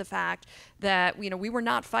up to the fact that we were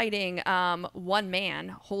not fighting one man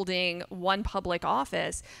holding one public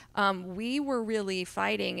office. We were really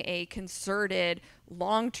fighting a concerted,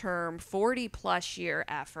 long-term, 40-plus year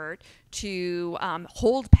effort to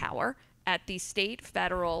hold power at the state,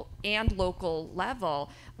 federal, and local level,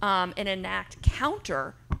 and enact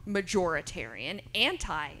counter majoritarian,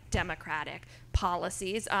 anti-democratic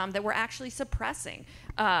policies that were actually suppressing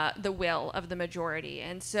the will of the majority.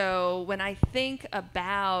 And so when I think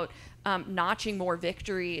about notching more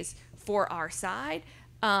victories for our side,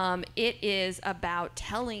 it is about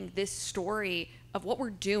telling this story of what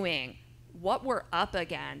we're doing, what we're up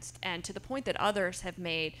against, and to the point that others have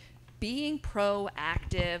made, being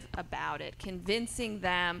proactive about it, convincing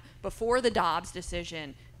them before the Dobbs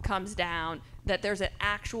decision comes down that there's an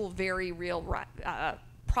actual very real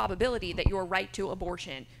probability that your right to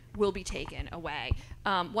abortion will be taken away.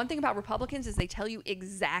 One thing about Republicans is they tell you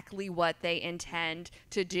exactly what they intend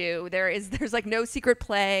to do. There's like no secret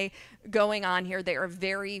play going on here. They are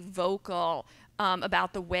very vocal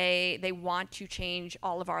about the way they want to change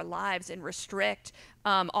all of our lives and restrict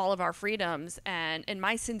all of our freedoms. And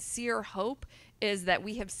my sincere hope is that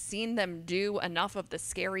we have seen them do enough of the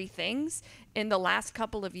scary things in the last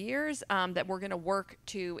couple of years that we're going to work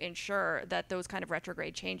to ensure that those kind of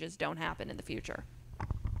retrograde changes don't happen in the future.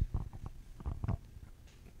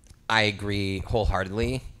 I agree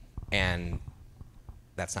wholeheartedly, and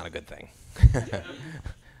that's not a good thing.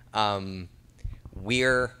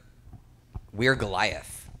 We're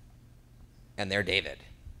Goliath, and they're David.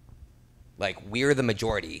 Like, we're the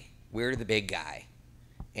majority. We're the big guy.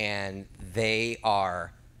 And they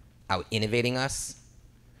are out innovating us.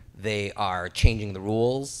 They are changing the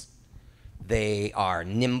rules. They are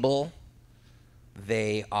nimble.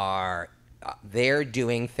 They're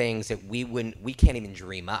doing things that we can't even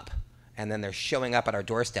dream up. And then they're showing up at our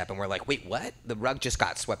doorstep, and we're like, wait, what? The rug just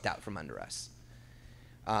got swept out from under us.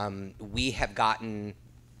 We have gotten,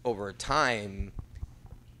 over time,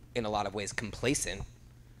 in a lot of ways, complacent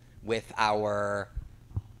with our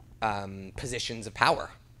positions of power.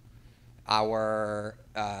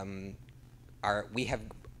 We have,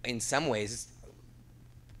 in some ways,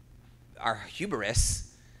 our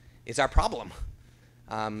hubris is our problem.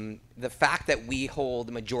 The fact that we hold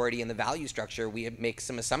the majority in the value structure, we make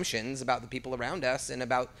some assumptions about the people around us and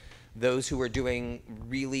about those who are doing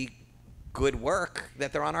really good work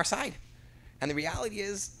that they're on our side. And the reality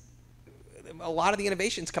is a lot of the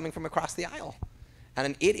innovation's coming from across the aisle.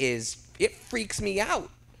 And it freaks me out.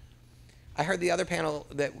 I heard the other panel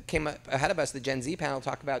that came up ahead of us, the Gen Z panel,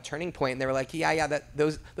 talk about Turning Point, and they were like,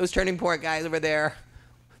 those Turning Point guys over there,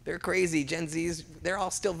 they're crazy. Gen Zs, they're all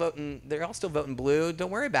still voting blue. Don't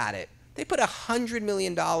worry about it. They put $100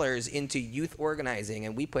 million into youth organizing,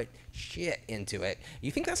 and we put shit into it.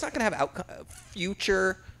 You think that's not going to have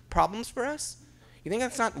future problems for us? You think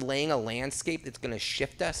that's not laying a landscape that's going to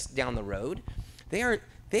shift us down the road? They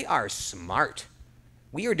are smart.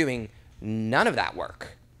 We are doing none of that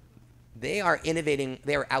work. They are innovating.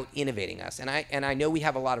 They are out innovating us. And I know we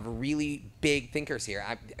have a lot of really big thinkers here.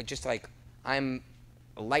 I'm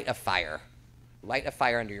light a fire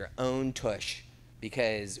under your own tush,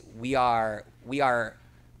 because we are.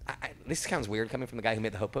 This sounds weird coming from the guy who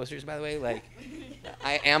made the hope posters, by the way. Like,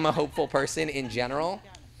 I am a hopeful person in general,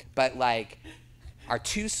 but like, our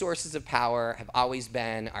two sources of power have always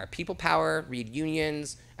been our people power, read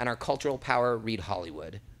unions, and our cultural power, read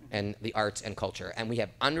Hollywood and the arts and culture. And we have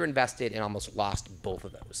underinvested and almost lost both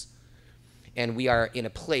of those. And we are in a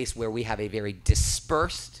place where we have a very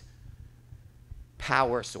dispersed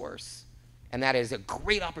power source. And that is a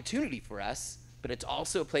great opportunity for us, but it's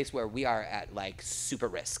also a place where we are at like super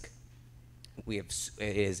risk.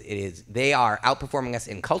 They are outperforming us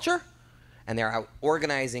in culture, and they're out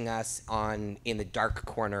organizing us in the dark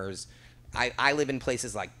corners. I live in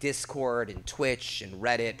places like Discord and Twitch and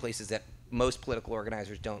Reddit, places that most political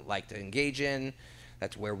organizers don't like to engage in.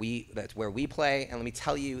 That's where we play. And let me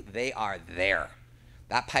tell you, they are there.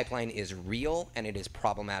 That pipeline is real, and it is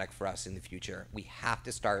problematic for us in the future. We have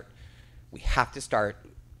to start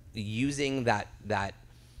using that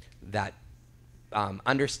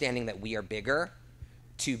understanding that we are bigger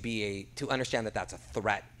to understand that that's a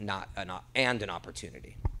threat, and an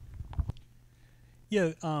opportunity. Yeah.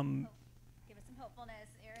 Give us some hopefulness,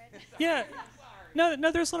 Aaron. Yeah.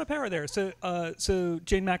 No, there's a lot of power there. So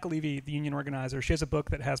Jane McAlevey, the union organizer, she has a book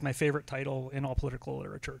that has my favorite title in all political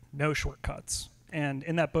literature, No Shortcuts. And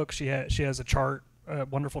in that book, she has a chart, a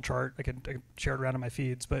wonderful chart. I can share it around in my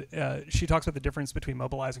feeds. But she talks about the difference between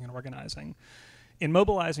mobilizing and organizing. In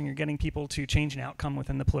mobilizing, you're getting people to change an outcome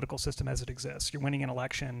within the political system as it exists. You're winning an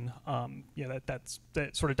election. That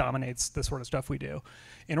sort of dominates the sort of stuff we do.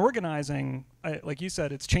 In organizing, like you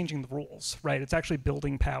said, it's changing the rules, right? It's actually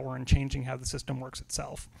building power and changing how the system works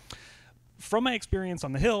itself. From my experience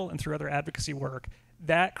on the Hill and through other advocacy work,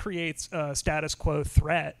 that creates a status quo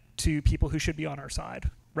threat to people who should be on our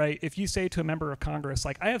side, right? If you say to a member of Congress,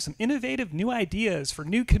 like, I have some innovative new ideas for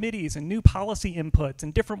new committees and new policy inputs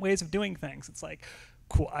and different ways of doing things, it's like,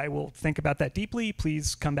 cool, I will think about that deeply.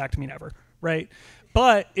 Please come back to me never, right?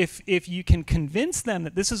 But if you can convince them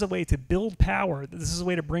that this is a way to build power, that this is a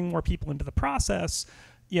way to bring more people into the process,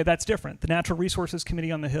 yeah, that's different. The Natural Resources Committee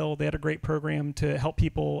on the Hill, they had a great program to help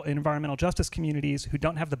people in environmental justice communities who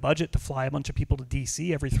don't have the budget to fly a bunch of people to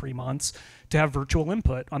DC every 3 months to have virtual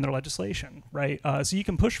input on their legislation, right? So you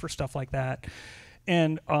can push for stuff like that.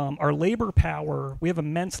 And our labor power, we have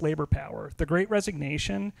immense labor power. The Great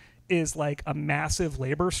Resignation is like a massive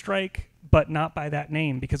labor strike, but not by that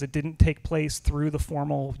name because it didn't take place through the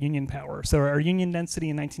formal union power. So our union density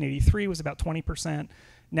in 1983 was about 20%.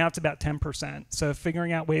 Now it's about 10%. So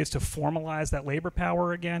figuring out ways to formalize that labor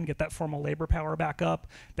power again, get that formal labor power back up,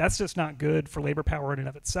 that's just not good for labor power in and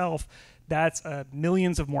of itself. That's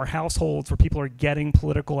millions of more households where people are getting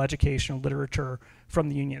political education and literature from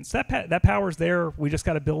the unions. That power's there. We just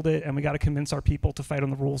got to build it, and we got to convince our people to fight on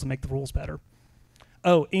the rules and make the rules better.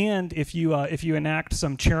 Oh, and if you enact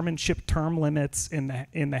some chairmanship term limits in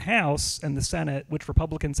the House and the Senate, which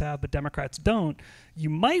Republicans have but Democrats don't, you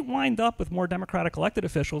might wind up with more Democratic elected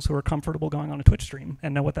officials who are comfortable going on a Twitch stream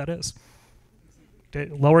and know what that is.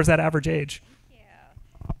 It lowers that average age. Thank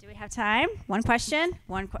you. Do we have time? One question?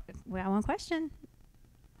 We got one question.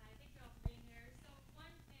 Thank you all for being here. So one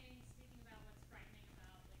thing, speaking about what's frightening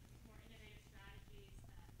about like more innovative strategies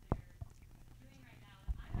that they're doing right now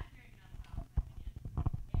that I'm not hearing enough about, in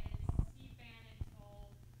my opinion, is Steve Bannon's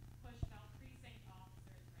whole push about precinct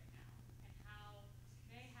officers right now and how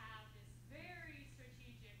they have this very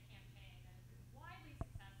strategic campaign that has been widely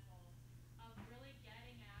successful of really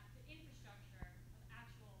getting at the infrastructure of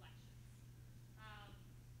actual elections.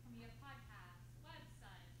 We have podcasts,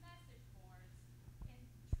 websites, message boards,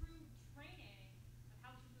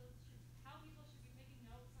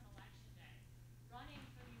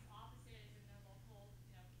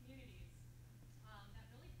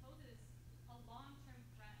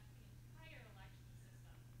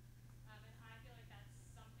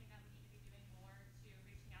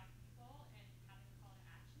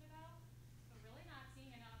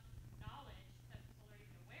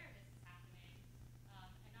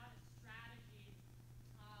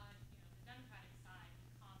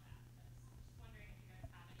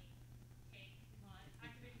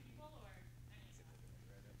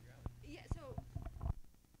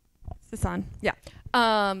 this on? Yeah.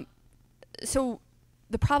 So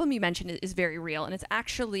the problem you mentioned is very real, and it's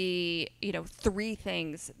actually, three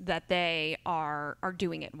things that they are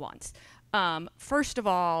doing at once. First of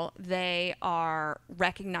all, they are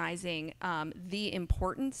recognizing the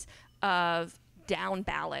importance of down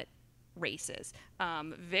ballot races,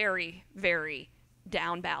 very, very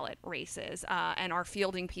down ballot races, and are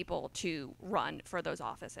fielding people to run for those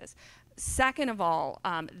offices. Second of all,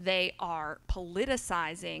 they are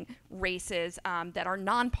politicizing races that are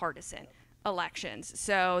nonpartisan elections.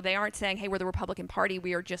 So they aren't saying, hey, we're the Republican Party,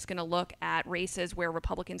 we are just going to look at races where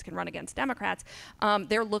Republicans can run against Democrats.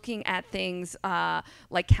 They're looking at things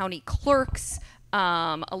like county clerks,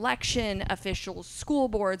 election officials, school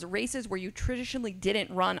boards, races where you traditionally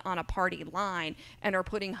didn't run on a party line, and are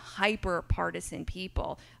putting hyper partisan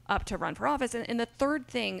people up to run for office. And the third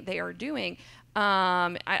thing they are doing,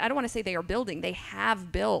 I don't want to say they are building, they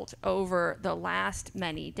have built over the last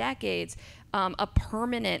many decades a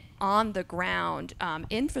permanent on the ground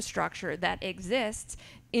infrastructure that exists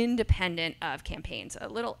independent of campaigns. A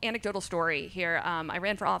little anecdotal story here. I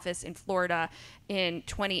ran for office in Florida in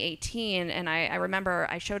 2018, and I remember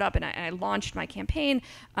I showed up and I launched my campaign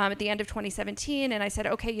at the end of 2017, and I said,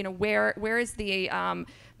 okay, where is the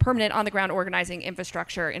permanent on-the-ground organizing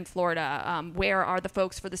infrastructure in Florida? Where are the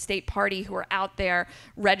folks for the state party who are out there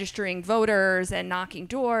registering voters and knocking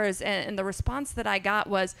doors? And the response that I got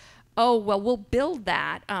was, oh, well, we'll build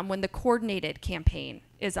that when the coordinated campaign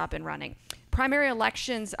is up and running. Primary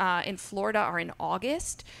elections in Florida are in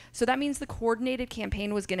August, so that means the coordinated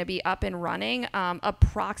campaign was going to be up and running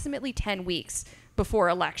approximately 10 weeks before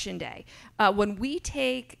Election Day. When we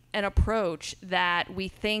take an approach that we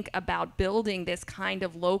think about building this kind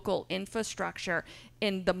of local infrastructure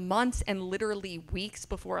in the months and literally weeks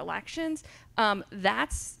before elections,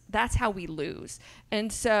 that's how we lose.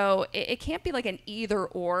 And so it can't be like an either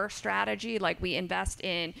or strategy, like we invest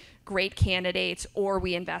in great candidates, or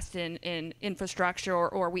we invest in infrastructure,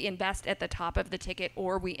 or we invest at the top of the ticket,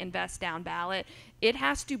 or we invest down ballot. It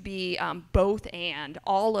has to be both and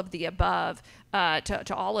all of the above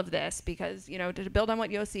to all of this, because, to build on what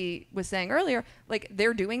Yossi was saying earlier, like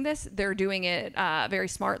they're doing it very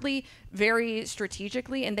smartly, very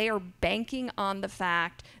strategically, and they are banking on the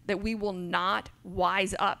fact that we will not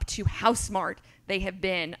wise up to how smart they have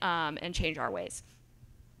been and change our ways.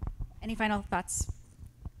 Any final thoughts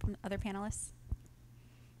from other panelists?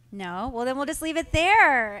 No? Well, then we'll just leave it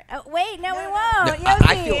there. Oh, wait, no, we won't. No,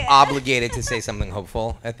 I feel obligated to say something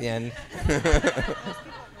hopeful at the end.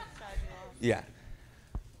 Yeah.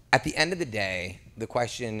 At the end of the day, the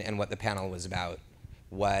question and what the panel was about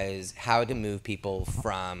was how to move people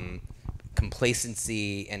from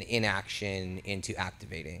complacency and inaction into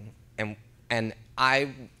activating. And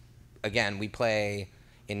we play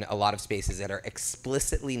in a lot of spaces that are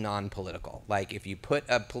explicitly non-political. Like if you put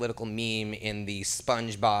a political meme in the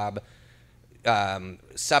SpongeBob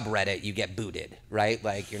subreddit, you get booted, right?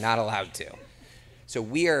 Like you're not allowed to. So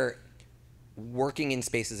we are working in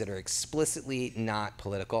spaces that are explicitly not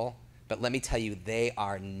political, but let me tell you, they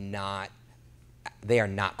are not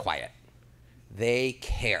quiet. They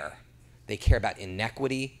care. They care about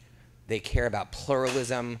inequity. They care about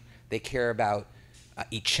pluralism. They care about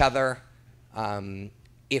each other.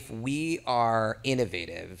 If we are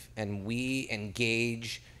innovative and we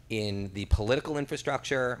engage in the political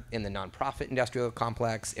infrastructure, in the nonprofit industrial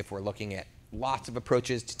complex, if we're looking at lots of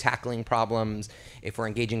approaches to tackling problems, if we're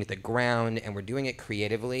engaging at the ground and we're doing it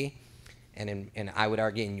creatively, and I would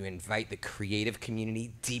argue, and you invite the creative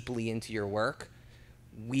community deeply into your work,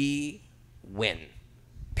 we win,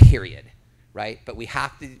 period, right? But we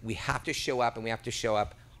have to show up, and we have to show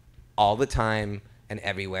up all the time and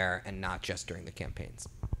everywhere, and not just during the campaigns.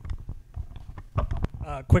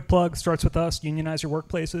 Quick plug, starts with us. Unionize your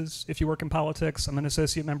workplaces. If you work in politics, I'm an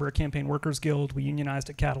associate member of Campaign Workers Guild. We unionized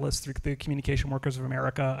at Catalyst through the Communication Workers of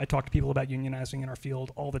America. I talk to people about unionizing in our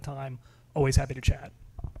field all the time. Always happy to chat.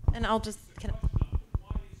 And I'll just kind of...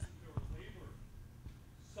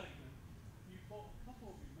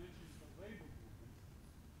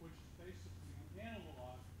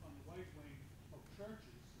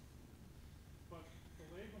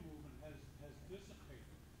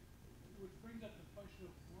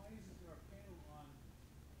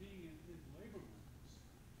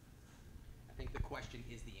 Question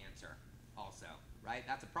is the answer also, right?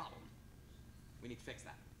 That's a problem. We need to fix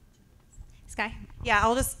that. Sky? Yeah,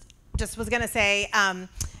 I'll just was going to say,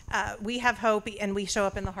 we have hope and we show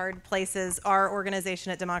up in the hard places. Our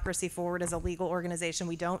organization at Democracy Forward is a legal organization.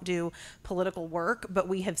 We don't do political work, but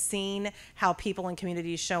we have seen how people and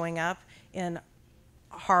communities showing up in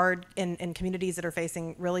hard in communities that are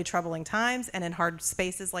facing really troubling times and in hard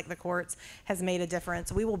spaces like the courts has made a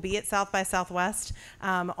difference. We will be at South by Southwest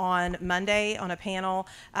on Monday on a panel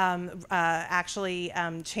actually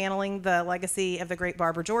channeling the legacy of the great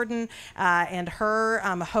Barbara Jordan and her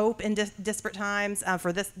hope in disparate times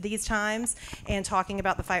for these times, and talking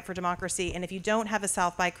about the fight for democracy. And if you don't have a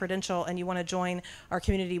South by credential and you want to join our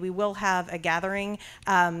community, we will have a gathering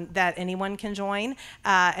that anyone can join.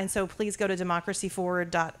 And so please go to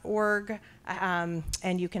democracyforward.org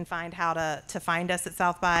and you can find how to find us at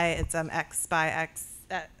South by. It's X by X.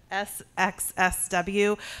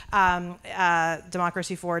 SXSW,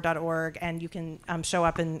 democracyforward.org, and you can show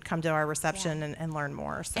up and come to our reception and learn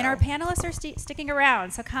more. So. And our panelists are sticking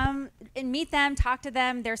around, so come and meet them, talk to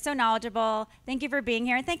them. They're so knowledgeable. Thank you for being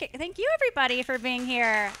here, and thank you everybody for being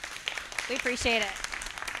here. We appreciate it.